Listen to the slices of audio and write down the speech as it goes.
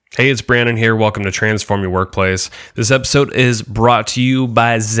Hey, it's Brandon here. Welcome to Transform Your Workplace. This episode is brought to you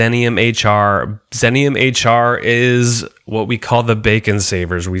by Xenium HR. Xenium HR is what we call the bacon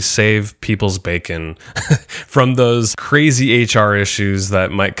savers. We save people's bacon from those crazy HR issues that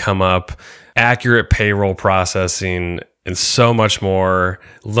might come up, accurate payroll processing, and so much more.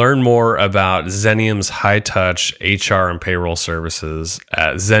 Learn more about Xenium's high-touch HR and payroll services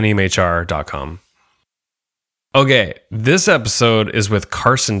at xeniumhr.com. Okay, this episode is with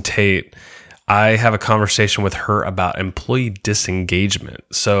Carson Tate. I have a conversation with her about employee disengagement.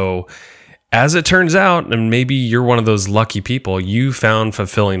 So, as it turns out, and maybe you're one of those lucky people, you found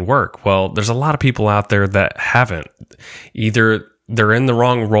fulfilling work. Well, there's a lot of people out there that haven't. Either they're in the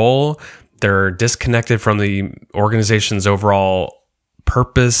wrong role, they're disconnected from the organization's overall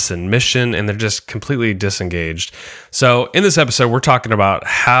purpose and mission, and they're just completely disengaged. So, in this episode, we're talking about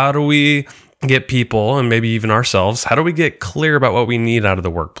how do we get people, and maybe even ourselves, how do we get clear about what we need out of the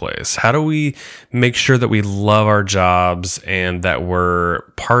workplace? How do we make sure that we love our jobs and that we're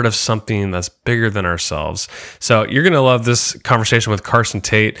part of something that's bigger than ourselves? So you're going to love this conversation with Carson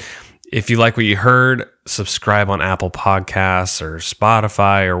Tate. If you like what you heard, subscribe on Apple Podcasts or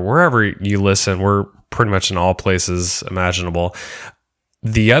Spotify or wherever you listen. We're pretty much in all places imaginable.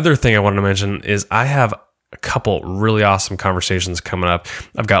 The other thing I wanted to mention is I have a couple really awesome conversations coming up.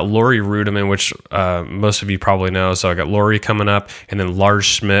 I've got Lori Rudiman, which most of you probably know. So I got Lori coming up, and then Lars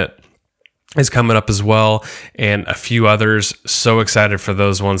Schmidt is coming up as well, and a few others. So excited for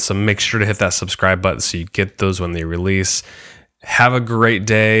those ones. So make sure to hit that subscribe button so you get those when they release. Have a great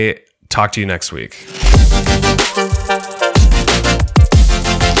day. Talk to you next week.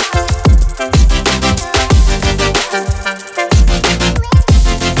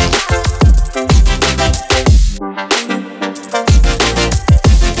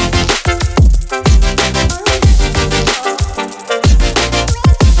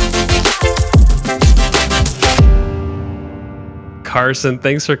 Carson,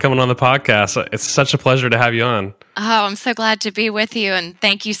 thanks for coming on the podcast. It's such a pleasure to have you on. Oh, I'm so glad to be with you, and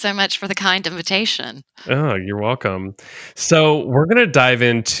thank you so much for the kind invitation. Oh, you're welcome. So we're going to dive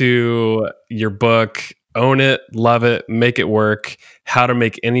into your book, Own It, Love It, Make It Work, How to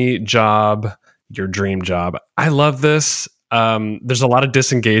Make Any Job Your Dream Job. I love this. There's a lot of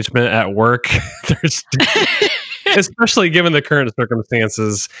disengagement at work. Especially given the current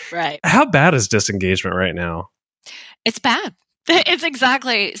circumstances. Right. How bad is disengagement right now? It's bad. It's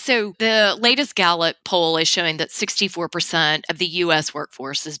exactly. So the latest Gallup poll is showing that 64% of the U.S.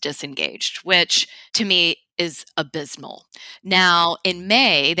 workforce is disengaged, which to me is abysmal. Now, in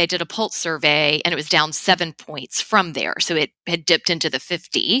May, they did a Pulse survey and it was down 7 points from there. So it had dipped into the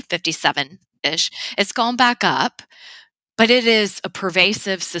 57-ish. It's gone back up. But it is a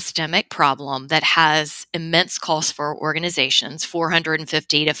pervasive systemic problem that has immense costs for organizations, $450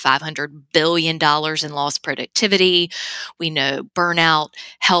 to $500 billion in lost productivity. We know burnout,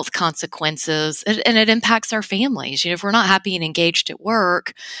 health consequences, and it impacts our families. If we're not happy and engaged at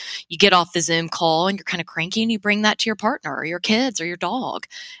work, you get off the Zoom call and you're kind of cranky and you bring that to your partner or your kids or your dog.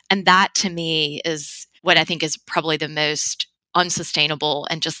 And that to me is what I think is probably the most unsustainable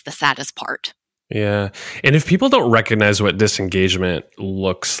and just the saddest part. Yeah. And if people don't recognize what disengagement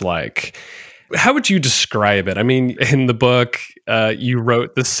looks like, how would you describe it? I mean, in the book, you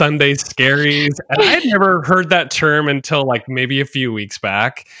wrote the Sunday scaries, and I had never heard that term until like maybe a few weeks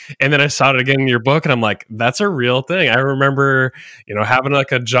back. And then I saw it again in your book, and I'm like, that's a real thing. I remember, having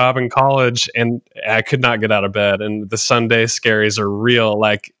like a job in college, and I could not get out of bed. And the Sunday scaries are real.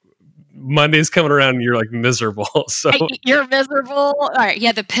 Like, Monday's coming around and you're like miserable. So you're miserable. All right.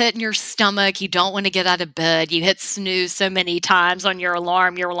 Yeah. The pit in your stomach. You don't want to get out of bed. You hit snooze so many times on your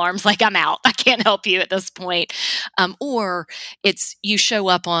alarm. Your alarm's like, I'm out. I can't help you at this point. Or it's you show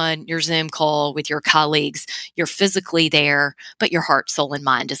up on your Zoom call with your colleagues. You're physically there, but your heart, soul, and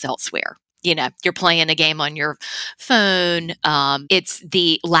mind is elsewhere. You're playing a game on your phone. It's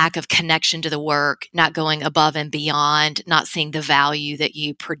the lack of connection to the work, not going above and beyond, not seeing the value that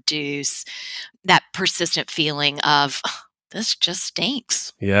you produce, that persistent feeling of, this just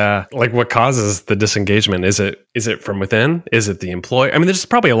stinks. Yeah. Like, what causes the disengagement? Is it from within? Is it the employee? I mean, there's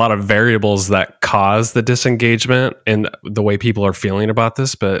probably a lot of variables that cause the disengagement and the way people are feeling about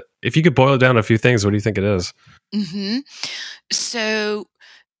this. But if you could boil it down to a few things, what do you think it is? Mm-hmm. So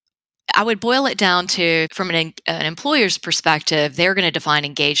I would boil it down to, from an employer's perspective, they're going to define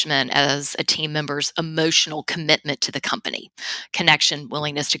engagement as a team member's emotional commitment to the company, connection,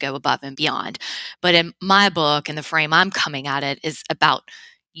 willingness to go above and beyond. But in my book, and the frame I'm coming at it is about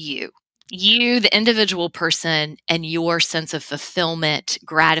you. You, the individual person, and your sense of fulfillment,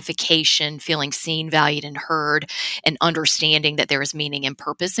 gratification, feeling seen, valued, and heard, and understanding that there is meaning and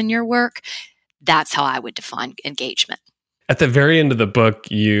purpose in your work. That's how I would define engagement. At the very end of the book,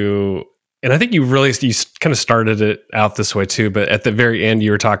 and I think you kind of started it out this way too, but at the very end,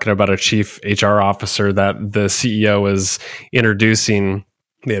 you were talking about a chief HR officer that the CEO was introducing.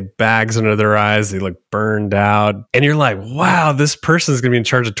 They had bags under their eyes. They looked burned out. And you're like, wow, this person is going to be in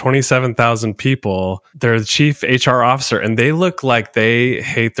charge of 27,000 people. They're the chief HR officer, and they look like they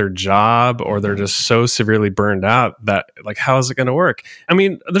hate their job or they're just so severely burned out that, like, how is it going to work? I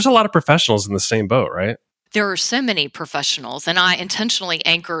mean, there's a lot of professionals in the same boat, right? There are so many professionals, and I intentionally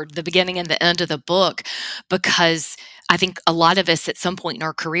anchored the beginning and the end of the book because I think a lot of us at some point in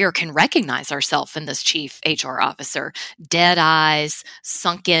our career can recognize ourselves in this chief HR officer. Dead eyes,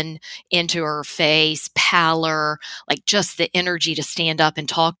 sunken into her face, pallor, like just the energy to stand up and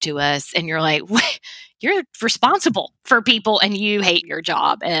talk to us. And you're like, you're responsible for people and you hate your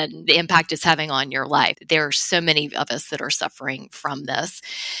job and the impact it's having on your life. There are so many of us that are suffering from this.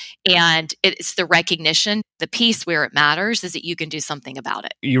 And it's the recognition, the piece where it matters is that you can do something about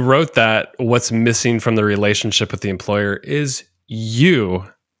it. You wrote that what's missing from the relationship with the employer is you.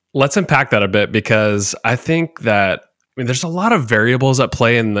 Let's unpack that a bit, because I think that there's a lot of variables at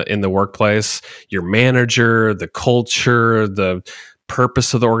play in the workplace. Your manager, the culture, the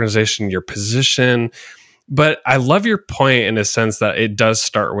purpose of the organization, your position. But I love your point in a sense that it does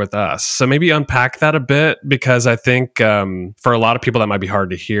start with us. So maybe unpack that a bit, because I think for a lot of people that might be hard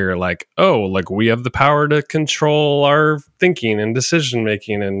to hear, like, oh, like we have the power to control our thinking and decision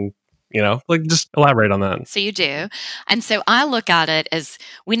making, and like just elaborate on that. So you do. And so I look at it as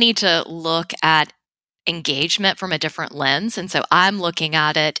we need to look at engagement from a different lens. And so I'm looking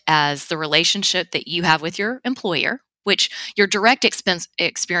at it as the relationship that you have with your employer, which your direct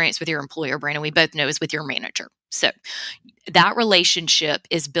experience with your employer, Brandon, we both know is with your manager. So that relationship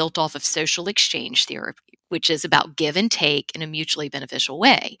is built off of social exchange theory, which is about give and take in a mutually beneficial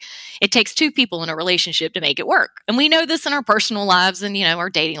way. It takes two people in a relationship to make it work. And we know this in our personal lives and, our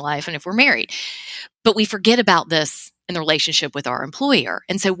dating life and if we're married. But we forget about this in the relationship with our employer.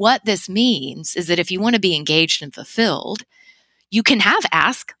 And so what this means is that if you want to be engaged and fulfilled, you can have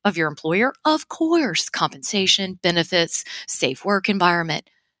ask of your employer, of course, compensation, benefits, safe work environment.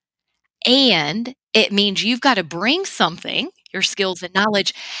 And it means you've got to bring something, your skills and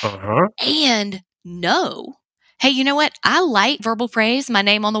knowledge, and know, hey, you know what? I like verbal praise, my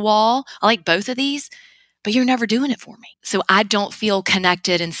name on the wall. I like both of these, but you're never doing it for me. So I don't feel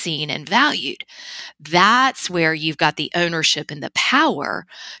connected and seen and valued. That's where you've got the ownership and the power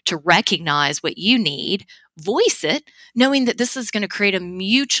to recognize what you need, voice it, knowing that this is going to create a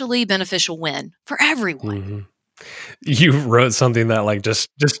mutually beneficial win for everyone. Mm-hmm. You wrote something that like just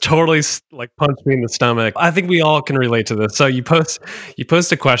totally like punched me in the stomach. I think we all can relate to this. So you post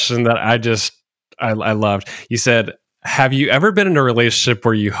a question that I loved. You said, have you ever been in a relationship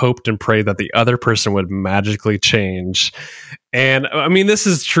where you hoped and prayed that the other person would magically change? And I mean, this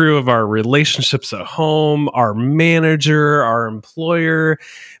is true of our relationships at home, our manager, our employer.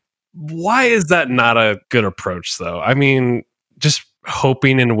 Why is that not a good approach, though? I mean, just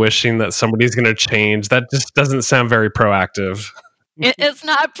hoping and wishing that somebody's going to change, that just doesn't sound very proactive. It's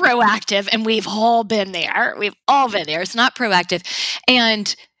not proactive, and we've all been there. We've all been there. It's not proactive.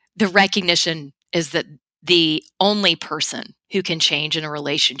 And the recognition is that the only person who can change in a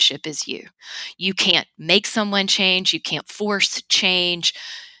relationship is you. You can't make someone change. You can't force change.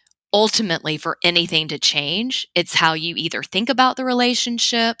 Ultimately, for anything to change, it's how you either think about the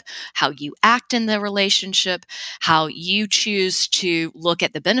relationship, how you act in the relationship, how you choose to look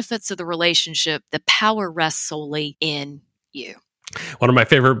at the benefits of the relationship. The power rests solely in you. One of my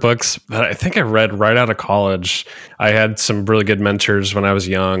favorite books that I think I read right out of college, I had some really good mentors when I was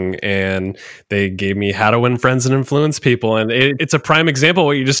young, and they gave me How to Win Friends and Influence People. And it's a prime example of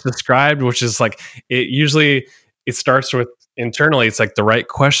what you just described, which is like, it starts with internally. It's like the right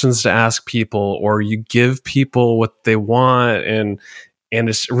questions to ask people, or you give people what they want. And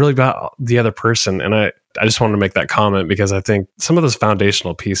it's really about the other person. And I just wanted to make that comment because I think some of those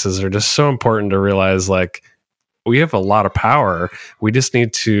foundational pieces are just so important to realize, like, we have a lot of power. We just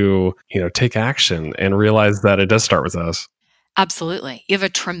need to, take action and realize that it does start with us. Absolutely. You have a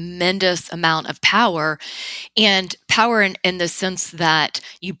tremendous amount of power, and power in the sense that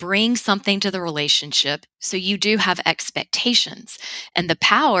you bring something to the relationship. So you do have expectations. And the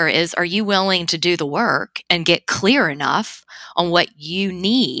power is, are you willing to do the work and get clear enough on what you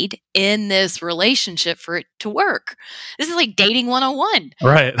need in this relationship for it to work? This is like dating 101.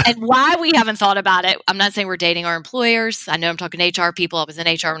 Right. And why we haven't thought about it, I'm not saying we're dating our employers. I know I'm talking to HR people. I was in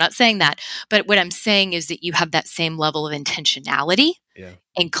HR. I'm not saying that. But what I'm saying is that you have that same level of intentionality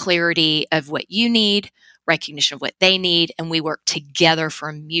and clarity of what you need, recognition of what they need, and we work together for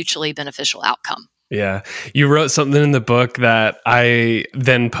a mutually beneficial outcome. Yeah. You wrote something in the book that I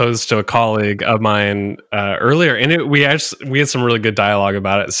then posed to a colleague of mine earlier, and we had some really good dialogue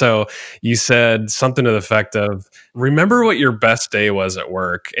about it. So you said something to the effect of, remember what your best day was at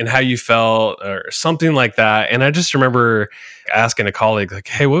work and how you felt, or something like that. And I just remember asking a colleague, like,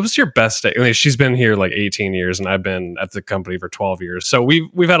 hey, what was your best day? And she's been here like 18 years and I've been at the company for 12 years. So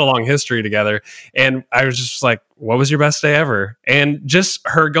we've had a long history together. And I was just like, what was your best day ever? And just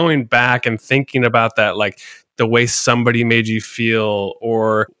her going back and thinking about that, like the way somebody made you feel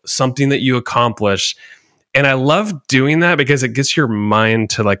or something that you accomplished. And I love doing that because it gets your mind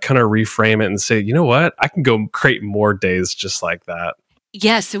to like kind of reframe it and say, you know what, I can go create more days just like that.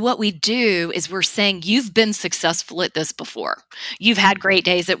 Yeah. So what we do is we're saying you've been successful at this before. You've had great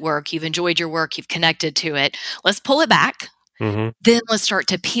days at work. You've enjoyed your work. You've connected to it. Let's pull it back. Then let's start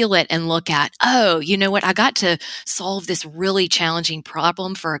to peel it and look at, oh, you know what? I got to solve this really challenging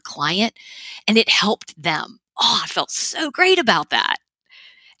problem for a client and it helped them. Oh, I felt so great about that.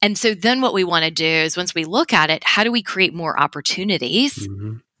 And so then what we want to do is, once we look at it, how do we create more opportunities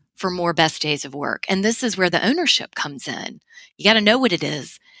for more best days of work? And this is where the ownership comes in. You got to know what it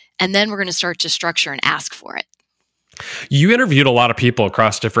is. And then we're going to start to structure and ask for it. You interviewed a lot of people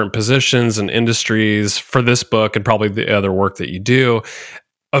across different positions and industries for this book and probably the other work that you do.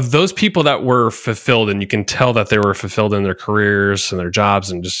 Of those people that were fulfilled, and you can tell that they were fulfilled in their careers and their jobs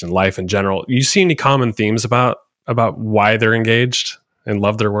and just in life in general, you see any common themes about why they're engaged and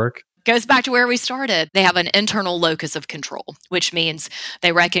love their work? Goes back to where we started. They have an internal locus of control, which means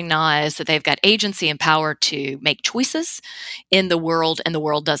they recognize that they've got agency and power to make choices in the world, and the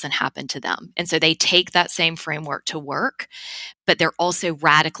world doesn't happen to them. And so they take that same framework to work, but they're also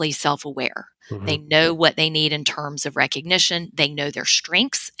radically self-aware. They know what they need in terms of recognition. They know their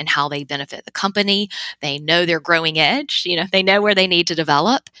strengths and how they benefit the company. They know their growing edge. They know where they need to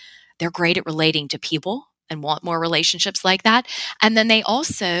develop. They're great at relating to people and want more relationships like that. And then they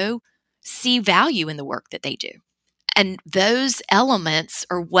also see value in the work that they do. And those elements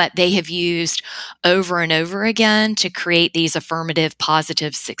are what they have used over and over again to create these affirmative,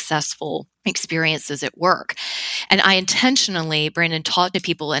 positive, successful experiences at work. And I intentionally, Brandon, talk to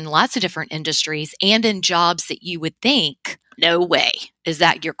people in lots of different industries and in jobs that you would think, no way, is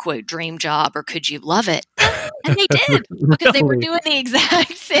that your quote dream job, or could you love it? And they did, because they were doing the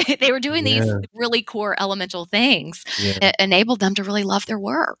exact same. They were doing these really core elemental things that enabled them to really love their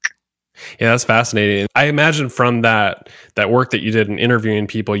work. Yeah, that's fascinating. I imagine from that work that you did in interviewing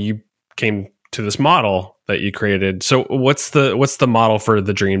people, you came to this model that you created. So what's the model for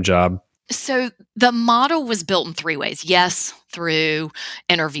the dream job? So the model was built in 3 ways. Yes, through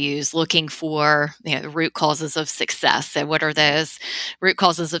interviews, looking for the root causes of success. So what are those root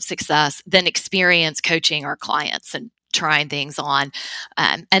causes of success? Then experience coaching our clients and trying things on,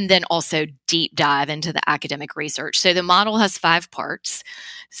 and then also deep dive into the academic research. So the model has 5 parts,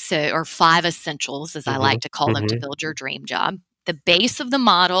 or 5 essentials, as I like to call them, to build your dream job. The base of the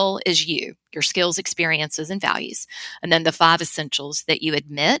model is your skills, experiences, and values. And then the 5 essentials that you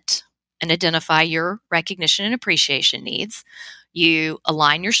admit and identify your recognition and appreciation needs. You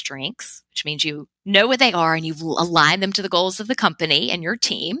align your strengths, which means you know what they are and you align them to the goals of the company and your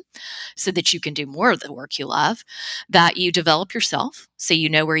team so that you can do more of the work you love. That you develop yourself so you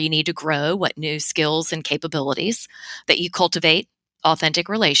know where you need to grow, what new skills and capabilities. That you cultivate authentic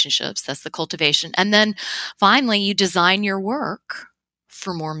relationships. That's the cultivation. And then finally, you design your work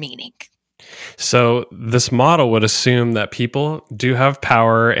for more meaning. So this model would assume that people do have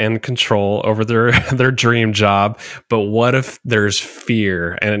power and control over their dream job, but what if there's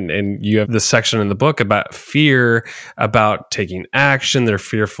fear? And you have this section in the book about fear, about taking action. They're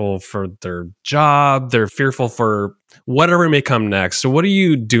fearful for their job. They're fearful for whatever may come next. So what do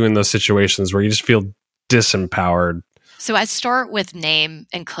you do in those situations where you just feel disempowered? So I start with name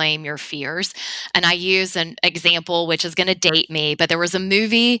and claim your fears. And I use an example, which is going to date me, but there was a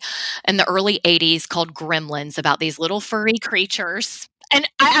movie in the early 80s called Gremlins about these little furry creatures. And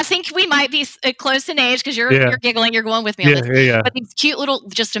I think we might be close in age because you're giggling, you're going with me on this. But these cute little,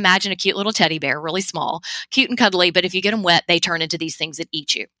 just imagine a cute little teddy bear, really small, cute and cuddly. But if you get them wet, they turn into these things that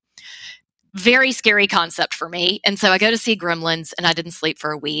eat you. Very scary concept for me. And so I go to see Gremlins and I didn't sleep for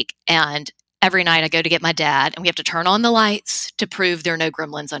a week. And every night I go to get my dad, and we have to turn on the lights to prove there are no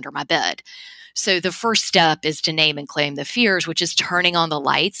gremlins under my bed. So the first step is to name and claim the fears, which is turning on the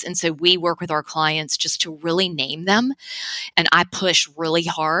lights. And so we work with our clients just to really name them. And I push really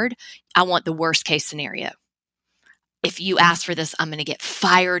hard. I want the worst case scenario. If you ask for this, I'm going to get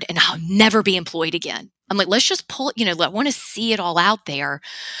fired and I'll never be employed again. I'm like, let's just pull it, I want to see it all out there,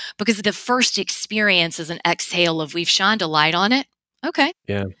 because the first experience is an exhale of we've shined a light on it. Okay.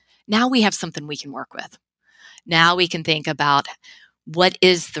 Yeah. Now we have something we can work with. Now we can think about, what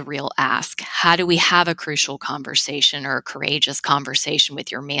is the real ask? How do we have a crucial conversation or a courageous conversation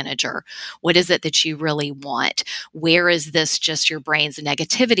with your manager? What is it that you really want? Where is this just your brain's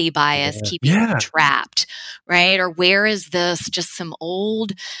negativity bias keeping you trapped, right? Or where is this just some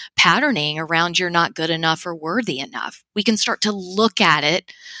old patterning around you're not good enough or worthy enough? We can start to look at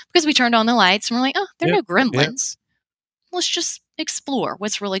it because we turned on the lights and we're like, oh, there are no gremlins. Let's just explore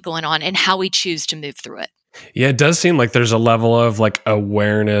what's really going on and how we choose to move through it. Yeah, it does seem like there's a level of like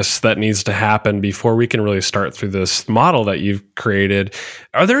awareness that needs to happen before we can really start through this model that you've created.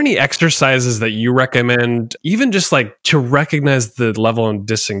 Are there any exercises that you recommend, even just like to recognize the level of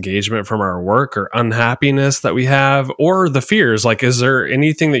disengagement from our work or unhappiness that we have, or the fears? Like, is there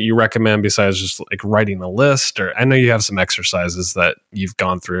anything that you recommend besides just like writing a list? Or I know you have some exercises that you've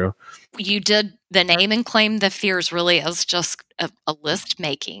gone through. You did the name and claim the fears really as just a list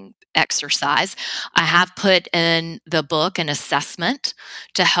making exercise. I have put in the book an assessment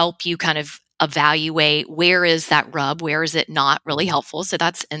to help you kind of evaluate where is that rub, where is it not really helpful. So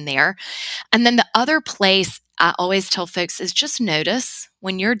that's in there. And then the other place I always tell folks is just notice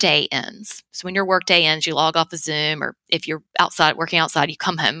when your day ends. So when your work day ends, you log off of Zoom, or if you're outside working outside, you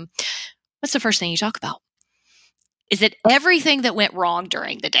come home. What's the first thing you talk about? Is it everything that went wrong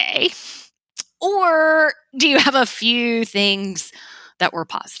during the day? Or do you have a few things that were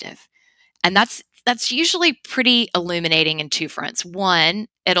positive? And that's usually pretty illuminating in two fronts. One,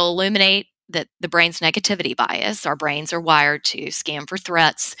 it'll illuminate that the brain's negativity bias. Our brains are wired to scan for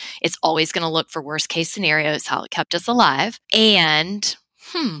threats. It's always going to look for worst case scenarios, how it kept us alive. And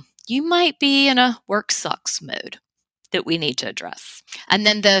you might be in a work sucks mode that we need to address. And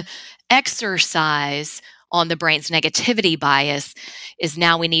then the exercise on the brain's negativity bias is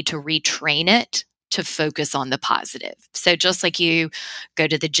now we need to retrain it to focus on the positive. So just like you go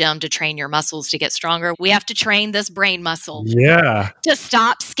to the gym to train your muscles to get stronger, we have to train this brain muscle to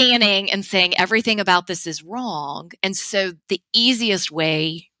stop scanning and saying everything about this is wrong. And so the easiest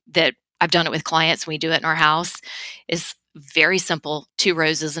way that I've done it with clients, we do it in our house, is very simple: 2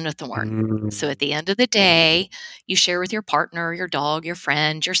 roses and a thorn. So at the end of the day, you share with your partner, your dog, your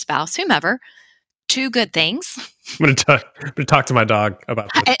friend, your spouse, whomever, 2 good things. I'm gonna talk to my dog about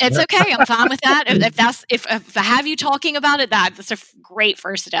this. It's okay. I'm fine with that. If I have you talking about it, that's a great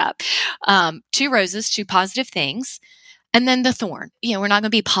first step. 2 roses, 2 positive things, and then the thorn. We're not going to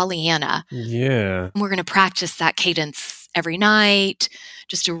be Pollyanna. Yeah, we're going to practice that cadence every night,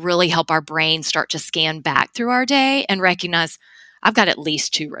 just to really help our brain start to scan back through our day and recognize I've got at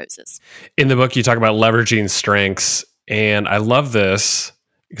least 2 roses. In the book, you talk about leveraging strengths, and I love this,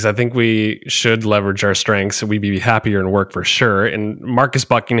 because I think we should leverage our strengths so we'd be happier in work for sure. And Marcus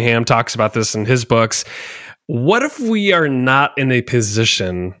Buckingham talks about this in his books. What if we are not in a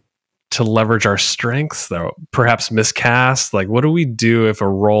position to leverage our strengths, though? Perhaps miscast? Like, what do we do if a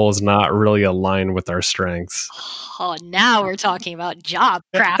role is not really aligned with our strengths? Oh, now we're talking about job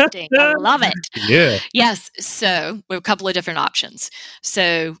crafting. I love it. Yeah. Yes. So we have a couple of different options.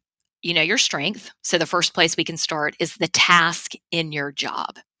 So your strength. So the first place we can start is the task in your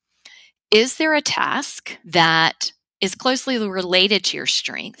job. Is there a task that is closely related to your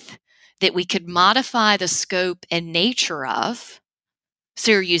strength that we could modify the scope and nature of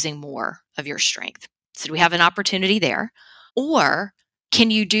so you're using more of your strength? So do we have an opportunity there? Or can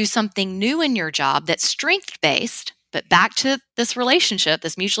you do something new in your job that's strength-based, but back to this relationship,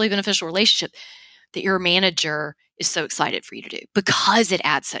 this mutually beneficial relationship that your manager is so excited for you to do because it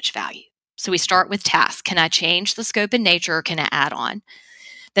adds such value? So we start with tasks. Can I change the scope and nature, or can I add on?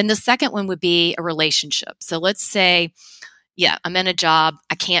 Then the second one would be a relationship. So let's say, I'm in a job,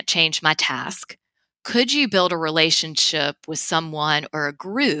 I can't change my task. Could you build a relationship with someone or a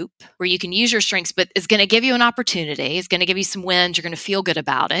group where you can use your strengths, but it's going to give you an opportunity, it's going to give you some wins, you're going to feel good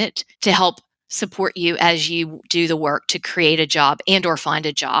about it, to help support you as you do the work to create a job and or find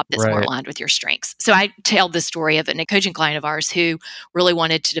a job that's more aligned with your strengths. So I tell the story of a coaching client of ours who really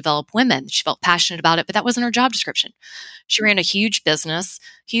wanted to develop women. She felt passionate about it, but that wasn't her job description. She ran a huge business,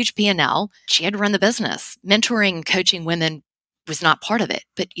 huge P&L. She had to run the business. Mentoring and coaching women was not part of it.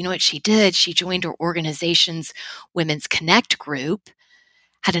 But you know what she did? She joined her organization's Women's Connect group.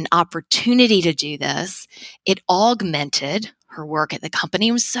 had an opportunity to do this, it augmented her work at the company.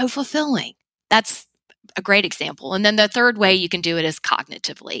 It was so fulfilling. That's a great example. And then the third way you can do it is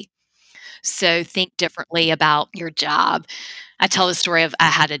cognitively. So think differently about your job. I tell the story of I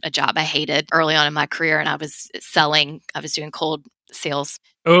had a job I hated early on in my career, and I was doing cold sales.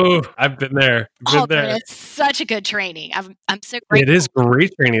 Oh, I've been there. Oh, dude, it's such a good training. I'm so grateful. It is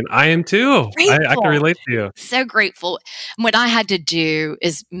great training. I am too. I can relate to you. So grateful. And what I had to do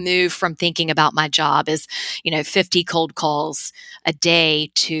is move from thinking about my job as, 50 cold calls a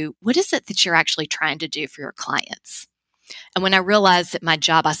day to what is it that you're actually trying to do for your clients? And when I realized that my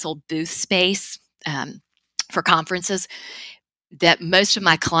job, I sold booth space for conferences, that most of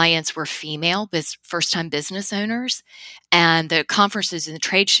my clients were female, first-time business owners. And the conferences and the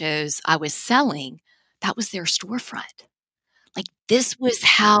trade shows I was selling, that was their storefront. Like, this was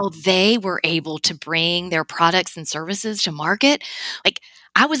how they were able to bring their products and services to market. Like,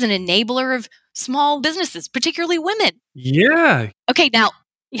 I was an enabler of small businesses, particularly women. Yeah. Okay, now,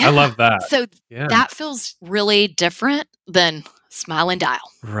 I love that. So that feels really different than smile and dial.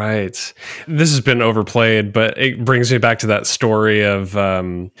 Right. This has been overplayed, but it brings me back to that story of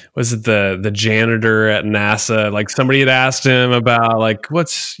was it the janitor at NASA? Like, somebody had asked him about, like,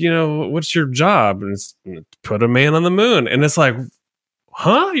 what's your job? And it's put a man on the moon. And it's like,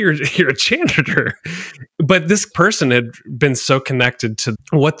 huh? You're a janitor. But this person had been so connected to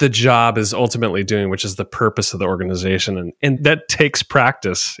what the job is ultimately doing, which is the purpose of the organization. And that takes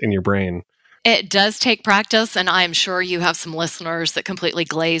practice in your brain. It does take practice, and I am sure you have some listeners that completely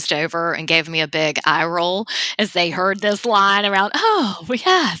glazed over and gave me a big eye roll as they heard this line around, oh,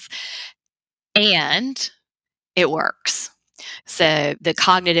 yes. And it works. So the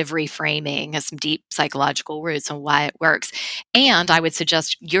cognitive reframing has some deep psychological roots on why it works. And I would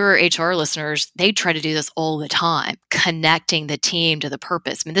suggest your HR listeners, they try to do this all the time, connecting the team to the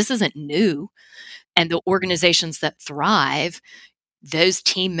purpose. I mean, this isn't new. And the organizations that thrive, those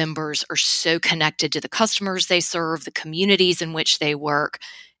team members are so connected to the customers they serve, the communities in which they work,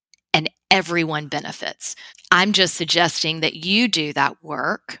 and everyone benefits. I'm just suggesting that you do that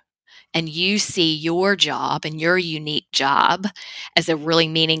work and you see your job and your unique job as a really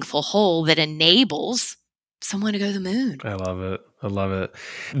meaningful whole that enables someone to go to the moon. I love it. I love it.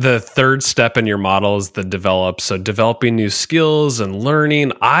 The third step in your model is the develop. So developing new skills and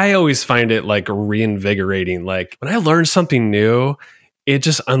learning. I always find it like reinvigorating. Like, when I learn something new, it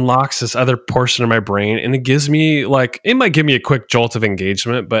just unlocks this other portion of my brain, and it gives me it might give me a quick jolt of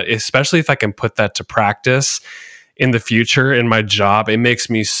engagement, but especially if I can put that to practice in the future in my job, it makes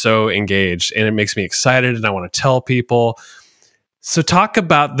me so engaged and it makes me excited, and I want to tell people. So talk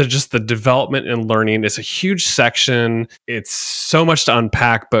about the development and learning. It's a huge section. It's so much to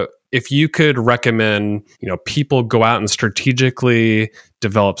unpack, but if you could recommend, people go out and strategically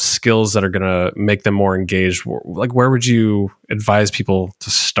develop skills that are going to make them more engaged, like, where would you advise people to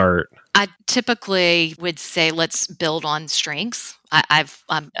start? I typically would say, let's build on strengths.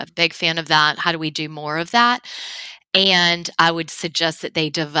 I'm a big fan of that. How do we do more of that? And I would suggest that they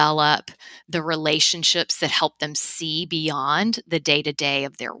develop the relationships that help them see beyond the day-to-day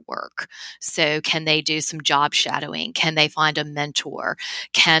of their work. So can they do some job shadowing? Can they find a mentor?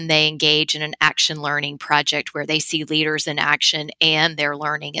 Can they engage in an action learning project where they see leaders in action and they're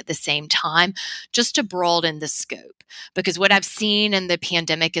learning at the same time, just to broaden the scope? Because what I've seen in the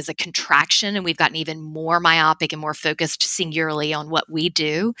pandemic is a contraction, and we've gotten even more myopic and more focused singularly on what we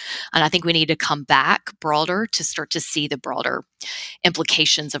do. And I think we need to come back broader to start to see the broader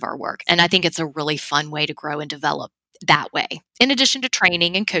implications of our work. And I think it's a really fun way to grow and develop that way, in addition to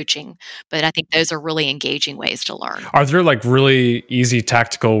training and coaching. But I think those are really engaging ways to learn. Are there really easy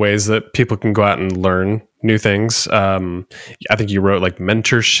tactical ways that people can go out and learn new things? I think you wrote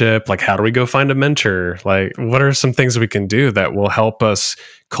mentorship. Like, how do we go find a mentor? Like, what are some things we can do that will help us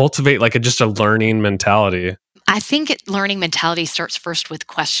cultivate just a learning mentality? I think learning mentality starts first with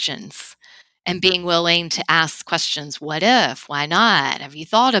questions. And being willing to ask questions. What if? Why not? Have you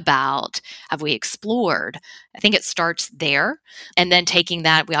thought about? Have we explored? I think it starts there. And then taking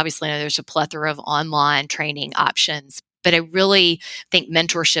that, we obviously know there's a plethora of online training options. But I really think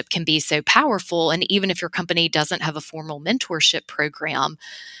mentorship can be so powerful. And even if your company doesn't have a formal mentorship program,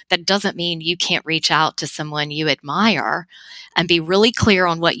 that doesn't mean you can't reach out to someone you admire and be really clear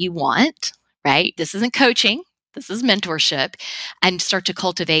on what you want, right? This isn't coaching. This is mentorship, and start to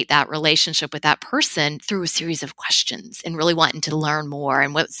cultivate that relationship with that person through a series of questions and really wanting to learn more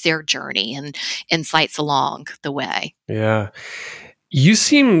and what's their journey and insights along the way. Yeah. You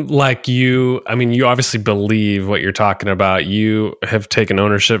seem like you obviously believe what you're talking about. You have taken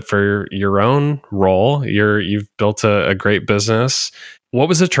ownership for your own role. You've built a great business. What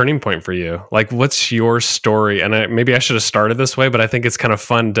was a turning point for you? Like, what's your story? And maybe I should have started this way, but I think it's kind of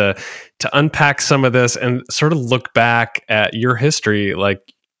fun to unpack some of this and sort of look back at your history.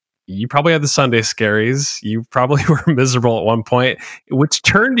 Like, you probably had the Sunday scaries. You probably were miserable at one point, which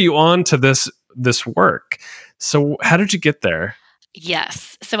turned you on to this work. So, how did you get there?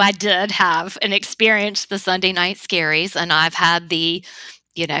 Yes. So I did have an experience the Sunday night scaries, and I've had the,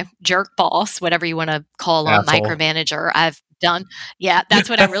 jerk boss, whatever you want to call him, micromanager. I've done. Yeah, that's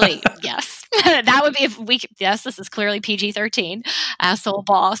what I really, yes. That would be yes, this is clearly PG-13, asshole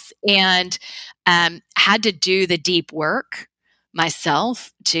boss. And had to do the deep work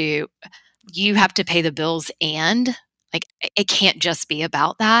myself you have to pay the bills and like it can't just be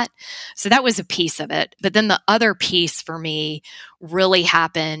about that. So that was a piece of it. But then the other piece for me really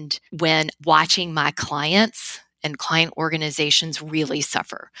happened when watching my clients and client organizations really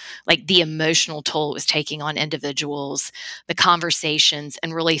suffer. Like the emotional toll it was taking on individuals, the conversations,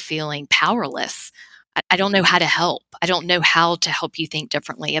 and really feeling powerless. I don't know how to help. I don't know how to help you think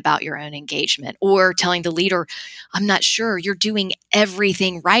differently about your own engagement, or telling the leader, I'm not sure you're doing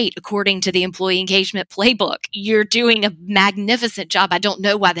everything right according to the employee engagement playbook. You're doing a magnificent job. I don't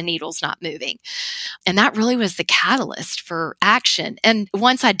know why the needle's not moving. And that really was the catalyst for action. And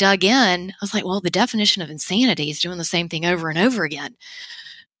once I dug in, I was like, well, the definition of insanity is doing the same thing over and over again.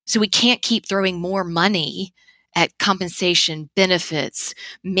 So we can't keep throwing more money at compensation, benefits,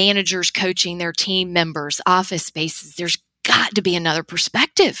 managers coaching their team members, office spaces. There's got to be another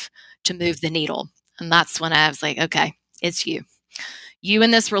perspective to move the needle. And that's when I was like, okay, it's you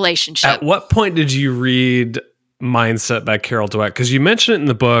in this relationship. At what point did you read Mindset by Carol Dweck? Because you mentioned it in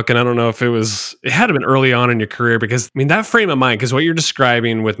the book, and I don't know if it had to have been early on in your career, because I mean, that frame of mind, because what you're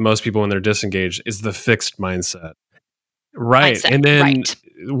describing with most people when they're disengaged is the fixed mindset. Right. Mindset, and then right.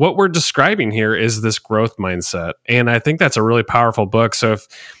 What we're describing here is this growth mindset. And I think that's a really powerful book. So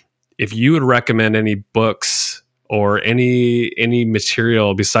if you would recommend any books or any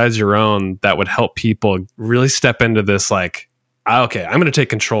material besides your own that would help people really step into this, like, okay, I'm going to take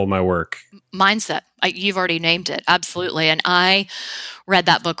control of my work. Mindset. You've already named it. Absolutely. And I read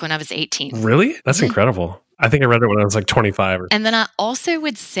that book when I was 18. Really? That's incredible. I think I read it when I was like 25. And then I also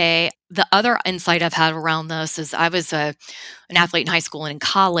would say the other insight I've had around this is I was an athlete in high school and in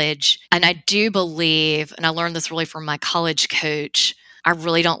college. And I do believe, and I learned this really from my college coach, I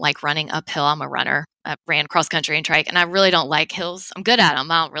really don't like running uphill. I'm a runner. I ran cross country and track, and I really don't like hills. I'm good at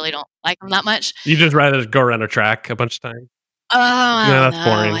them. I really don't like them that much. You just rather go around a track a bunch of times? Oh, that's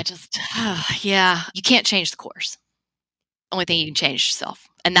boring. Yeah, you can't change the course. Only thing you can change is yourself.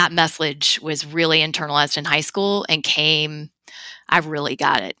 And that message was really internalized in high school and I really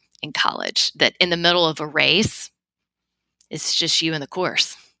got it in college, that in the middle of a race, it's just you and the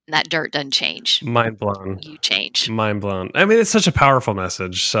course. And that dirt doesn't change. Mind blown. You change. Mind blown. I mean, it's such a powerful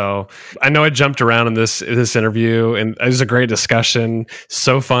message. So I know I jumped around in this interview, and it was a great discussion.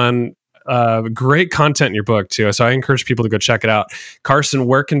 So fun. Great content in your book too. So I encourage people to go check it out. Carson,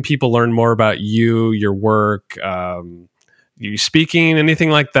 where can people learn more about you, your work, you speaking,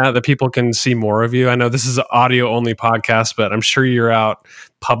 anything like that people can see more of you? I know this is an audio only podcast, but I'm sure you're out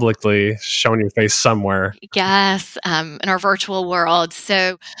publicly showing your face somewhere. Yes, in our virtual world.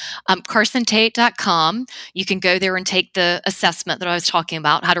 So carsontate.com, you can go there and take the assessment that I was talking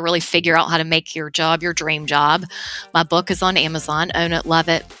about, how to really figure out how to make your job your dream job. My book is on Amazon, Own It, Love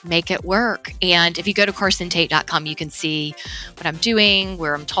It, Make It Work. And if you go to carsontate.com, you can see what I'm doing,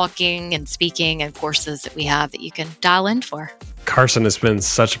 where I'm talking and speaking, and courses that we have that you can dial in for. Carson, it's been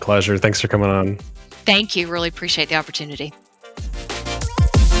such a pleasure. Thanks for coming on. Thank you. Really appreciate the opportunity.